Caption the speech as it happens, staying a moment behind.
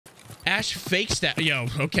Stash, fake stash. Yo,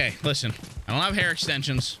 okay, listen. I don't have hair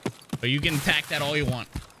extensions, but you can attack that all you want.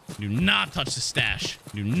 Do not touch the stash.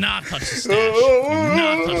 Do not touch the stash. Do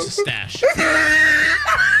not touch the stash.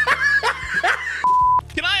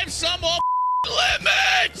 Can I have some off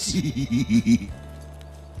limits?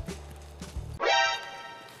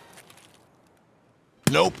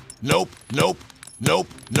 Nope, nope, nope, nope,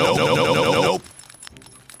 nope, nope, nope, nope.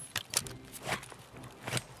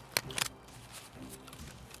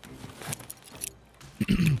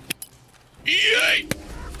 Yay!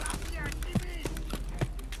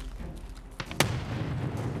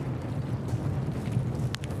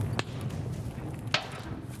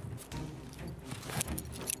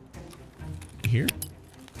 Here?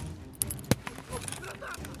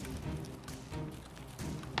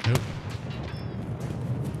 Nope.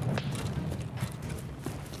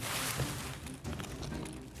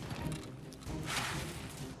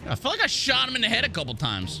 I felt like I shot him in the head a couple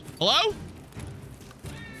times. Hello?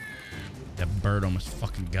 That bird almost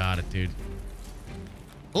fucking got it, dude.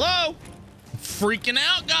 Hello? I'm freaking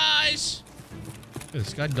out, guys.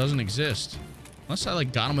 This guy doesn't exist. Unless I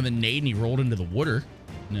like got him with a nade and he rolled into the water.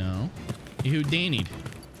 No. He Houdini'd.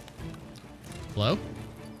 Hello?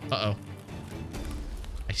 Uh-oh.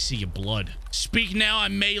 I see your blood. Speak now, I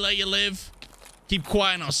may let you live. Keep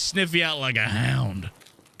quiet and I'll sniff you out like a hound.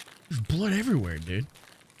 There's blood everywhere, dude.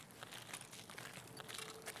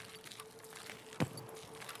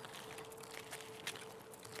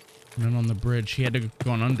 And then on the bridge, he had to have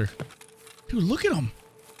gone under. Dude, look at him.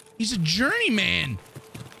 He's a journeyman.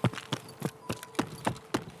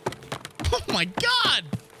 Oh my God.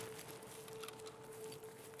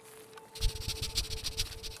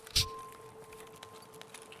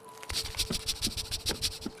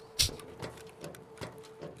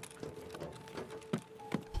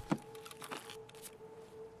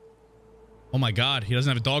 Oh my God, he doesn't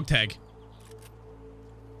have a dog tag.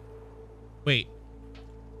 Wait.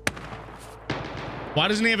 Why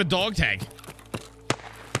doesn't he have a dog tag?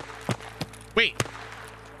 Wait.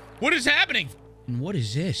 What is happening? And what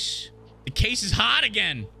is this? The case is hot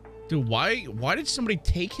again. Dude, why did somebody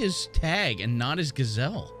take his tag and not his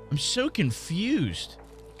gazelle? I'm so confused.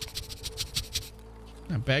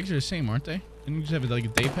 Nah, bags are the same, aren't they? Didn't you just have like a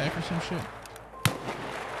day pack or some shit?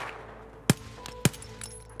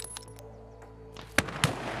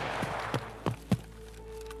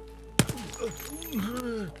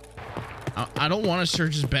 I don't want to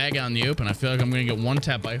search his bag out in the open. I feel like I'm going to get one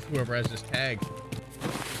tap by whoever has this tag.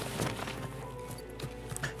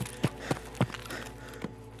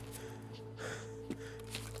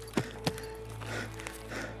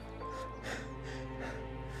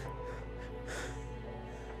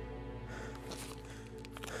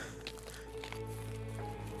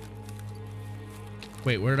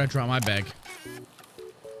 Wait, where did I drop my bag?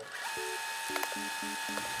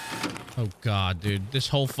 Oh God, dude. This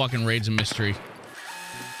whole fucking raid's a mystery.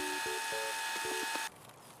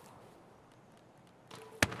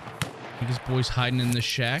 I think this boy's hiding in this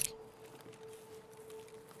shack.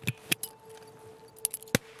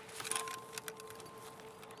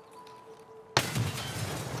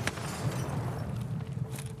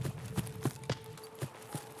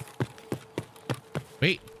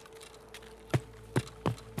 Wait.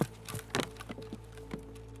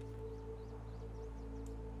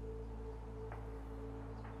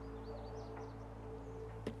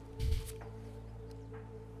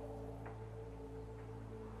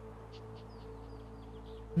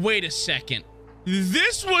 Wait a second.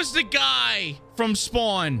 This was the guy from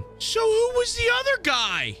Spawn. So who was the other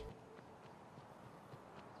guy?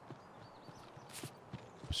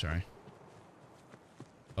 Sorry.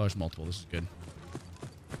 Oh, there's multiple. This is good.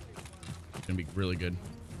 It's gonna be really good.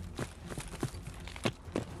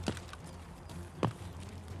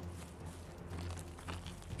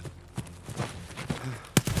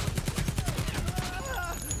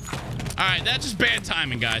 All right, that's just bad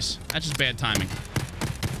timing, guys. That's just bad timing.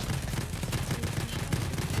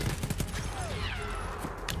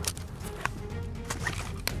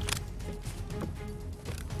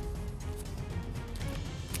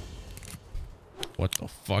 What the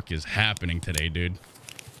fuck is happening today, dude?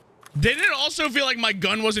 Didn't it also feel like my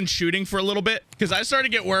gun wasn't shooting for a little bit? Because I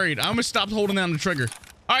started to get worried. I almost stopped holding down the trigger.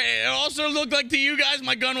 All right, it also looked like to you guys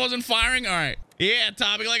my gun wasn't firing. All right. Yeah,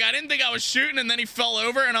 Topic. Like, I didn't think I was shooting, and then he fell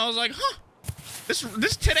over, and I was like, huh.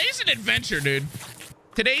 Today's an adventure, dude.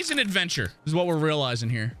 Today's an adventure is what we're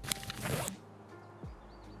realizing here.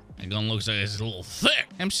 My gun looks like it's a little thick.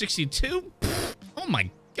 M62? Oh,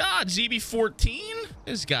 my God. ZB-14?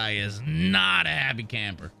 This guy is not a happy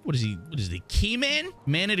camper. What is he? What is the key man?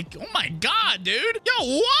 Oh my God, dude.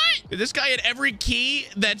 Yo, what? This guy had every key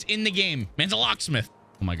that's in the game. Man's a locksmith.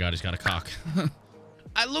 Oh my God, he's got a cock.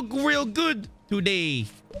 I look real good today.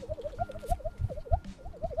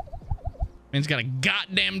 Man's got a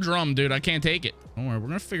goddamn drum, dude. I can't take it. Don't worry, we're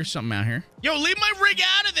gonna figure something out here. Yo, leave my rig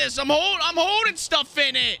out of this. I'm holding stuff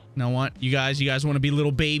in it. You know what? You guys want to be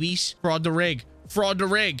little babies? Fraud the rig. Fraud the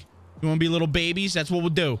rig. You want to be little babies? That's what we'll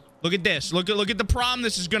do. Look at this. Look at the problem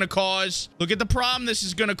this is gonna cause. Look at the problem this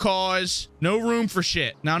is gonna cause. No room for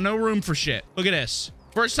shit. Now, no room for shit. Look at this.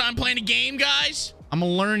 First time playing a game, guys. I'm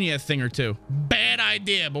gonna learn you a thing or two. Bad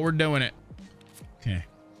idea, but we're doing it. Okay.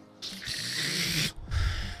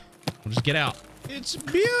 We'll just get out. It's a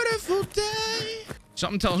beautiful day.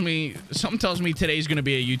 Something tells me today's gonna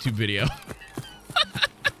be a YouTube video.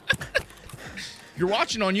 If you're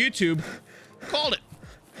watching on YouTube, called it.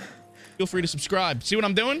 Feel free to subscribe. See what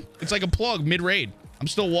I'm doing? It's like a plug mid-raid. I'm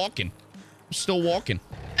still walking. I'm still walking.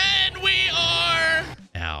 And we are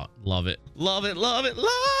out. Love it. Love it, love it,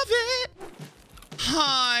 love it.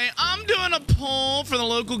 Hi, I'm doing a poll for the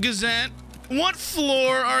local Gazette. What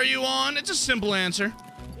floor are you on? It's a simple answer.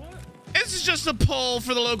 This is just a poll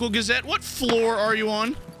for the local Gazette. What floor are you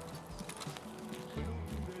on?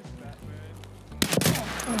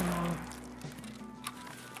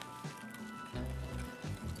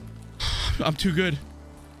 I'm too good.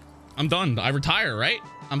 I'm done. I retire, right?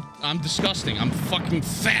 I'm disgusting. I'm fucking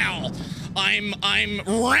foul. I'm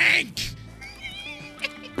rank.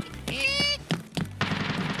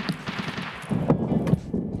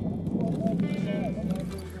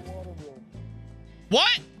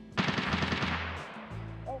 What?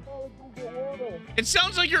 It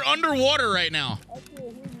sounds like you're underwater right now. All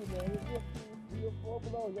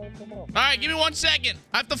right, give me 1 second.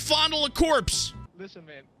 I have to fondle a corpse. Listen,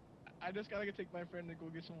 man. I just gotta take my friend to go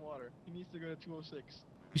get some water. He needs to go to 206.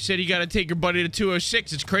 You said you gotta take your buddy to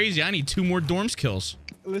 206. It's crazy. I need 2 more dorms kills.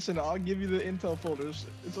 Listen, I'll give you the intel folders.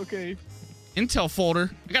 It's okay. Intel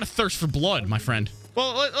folder? I got a thirst for blood, my friend.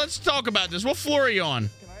 Well, let's talk about this. What floor are you on?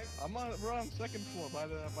 We're on 2nd floor by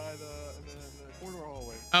the corridor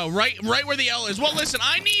hallway. Oh, right where the L is. Well, listen,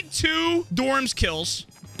 I need 2 dorms kills,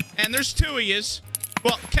 and there's 2 of yous.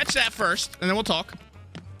 Well, catch that first, and then we'll talk.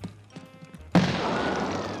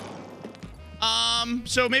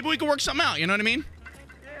 So maybe we can work something out, you know what I mean?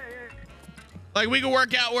 Yeah. Like, we can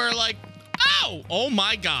work out where, like, oh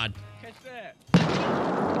my God. Catch that.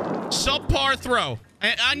 Subpar throw.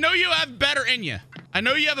 I know you have better in you. I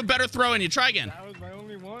know you have a better throw in you. Try again. That was my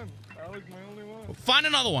only one. Find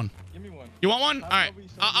another one. Give me one. You want one? All right.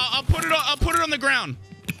 I'll put it on the ground.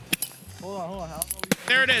 Hold on.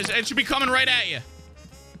 There it is. It should be coming right at you.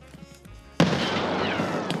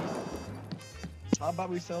 How about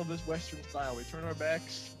we sell this Western style? We turn our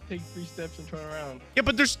backs, take 3 steps, and turn around. Yeah,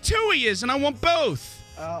 but there's 2 of yous, and I want both.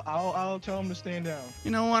 I'll tell him to stand down.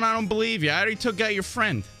 You know what? I don't believe you. I already took out your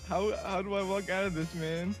friend. How do I walk out of this,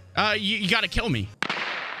 man? You gotta kill me.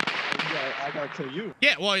 I gotta kill you.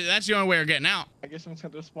 Yeah, well, that's the only way we're getting out. I guess I'm just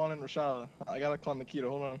gonna spawn in Rashada. I gotta call Nikita.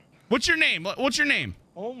 Hold on. What's your name? What's your name?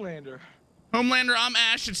 Homelander. Homelander, I'm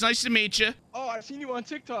Ash. It's nice to meet you. Oh, I've seen you on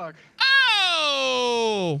TikTok.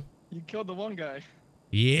 Oh! You killed the one guy.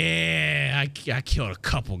 Yeah, I killed a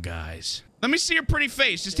couple guys. Let me see your pretty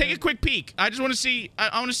face. Just take a quick peek. I just want to see.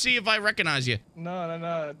 I want to see if I recognize you.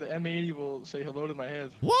 No. The M80 will say hello to my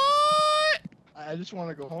head. What? I just want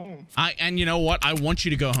to go home. And you know what? I want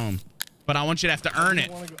you to go home, but I want you to have to earn it.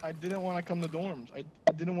 I didn't want to come to dorms. I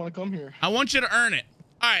didn't want to come here. I want you to earn it.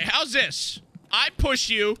 All right, how's this? I push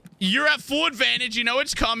you. You're at full advantage. You know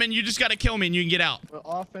it's coming. You just got to kill me and you can get out. Well,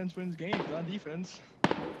 offense wins games, not defense.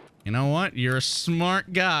 You know what? You're a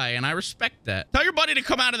smart guy, and I respect that. Tell your buddy to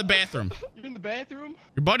come out of the bathroom. You're in the bathroom?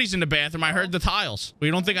 Your buddy's in the bathroom. I heard the tiles. Well,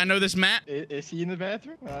 you don't think I know this map? Is he in the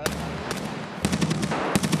bathroom? I'll be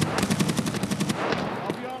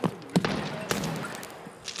honest with you.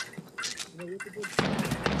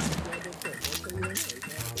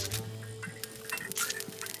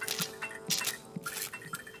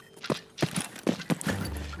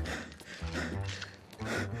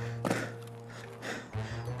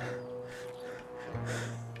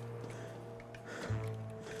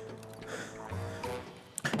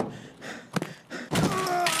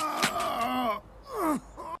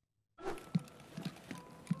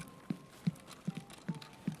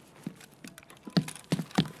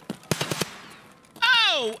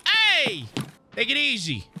 Oh, hey! Take it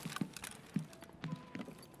easy.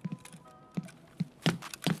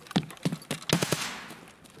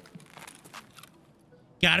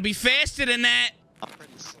 Gotta be faster than that. I'm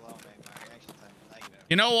pretty slow, man. My reaction time is negative.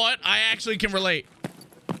 You know what? I actually can relate.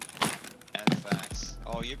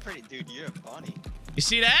 Oh, you're pretty, dude. You're funny. You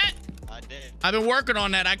see that? I did. I've been working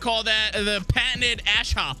on that. I call that the patented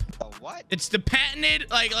ash hop. Oh, what? It's the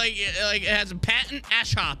patented, like it has a patent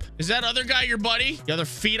ash hop. Is that other guy your buddy? The other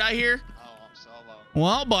feet I hear? Oh, I'm solo.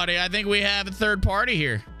 Well, buddy, I think we have a third party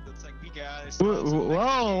here. Looks like we got it.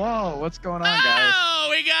 Whoa, what's going on, guys? Oh,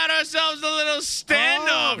 we got ourselves a little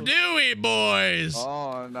standoff, do we, boys?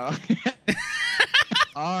 Oh, no.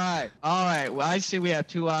 All right. Well, I see we have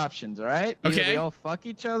two options, all right? Either Okay. we all fuck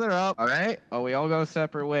each other up, all right? Or we all go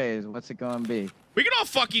separate ways. What's it gonna be? We can all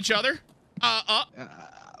fuck each other.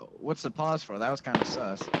 What's the pause for? That was kind of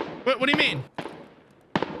sus. What do you mean?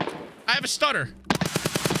 I have a stutter.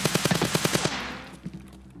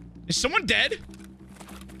 Is someone dead?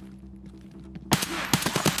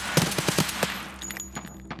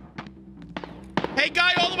 Hey,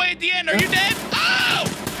 guy all the way at the end, are you dead? Oh!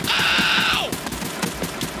 Oh!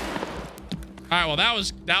 All right, well, that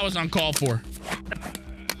was uncalled for.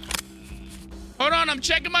 Hold on, I'm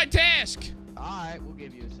checking my task. All right, we'll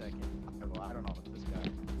give you a second. Well, I don't know what this guy.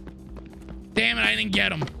 Damn it, I didn't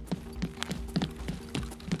get him.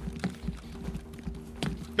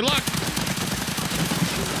 Good luck.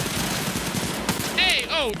 Hey,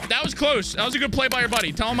 oh, that was close. That was a good play by your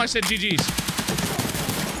buddy. Tell him I said GG's.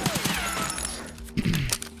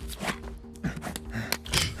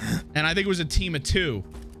 And I think it was a team of 2.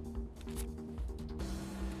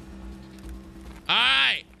 All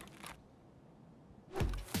right.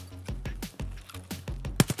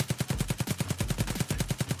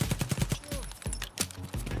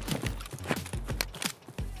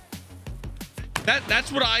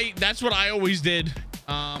 That's what I always did.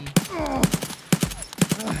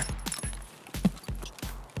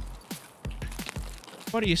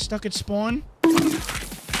 What, are you stuck at spawn?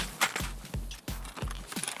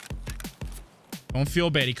 Don't feel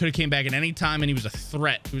bad. He could have came back at any time and he was a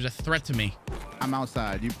threat. He was a threat to me. I'm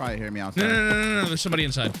outside. You probably hear me outside. No. There's somebody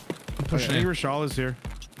inside. I'm I pushing think in. Rashal is here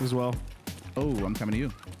as well. Oh, I'm coming to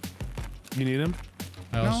you. You need him?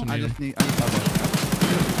 I also I need just him. need. I just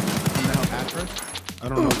need to help Ash first. I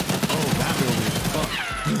don't know. Oh, that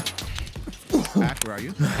building. Ash, where are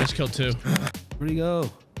you? Just killed 2. Where'd he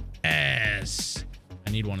go? Yes.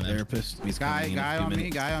 I need one of them. Therapist. He's Guy on me.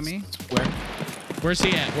 Guy on me. Where? Where's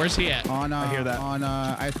he at? Where's he at? On I hear that. On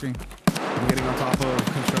ice cream. I'm getting on top of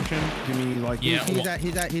construction. Give me like. Yeah.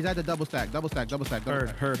 He's at the double stack. Double stack.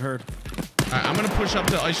 Heard. All right, I'm gonna push up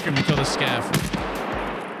to ice cream to kill the scav.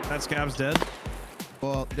 That scab's dead.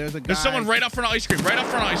 Well, there's a guy. There's someone right up front of ice cream. Right up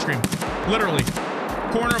front of ice cream. Literally.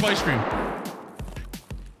 Corner of ice cream.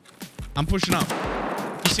 I'm pushing up.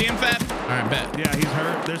 You see him, Fab? All right, bet. Yeah, he's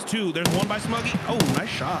hurt. There's 2. There's one by Smuggy. Oh, nice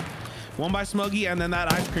shot. One by Smuggy and then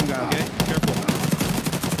that ice cream guy. Okay, careful.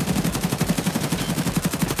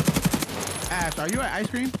 Ash, are you at ice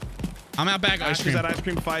cream? I'm out back ice Ash cream. is at ice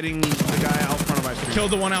cream fighting the guy out front of ice cream.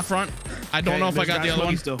 Killed the one out front. I don't know if I got the other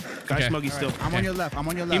one. Still. Guy Okay. Smuggy still. I'm on your left. I'm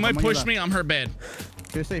on your left. He might I'm on your push left. me. I'm hurt bad.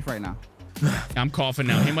 You're safe right now. I'm coughing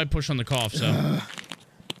now. He might push on the cough, so.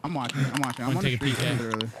 I'm watching. I'm gonna on the take a street, peek, yeah.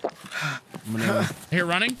 literally. Here,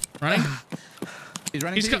 running. He's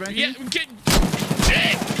running. He's to you, coming. running Yeah, to you? get.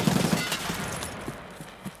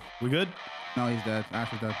 We good? No, he's dead.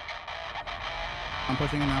 Ash is dead. I'm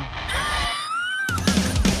pushing him now.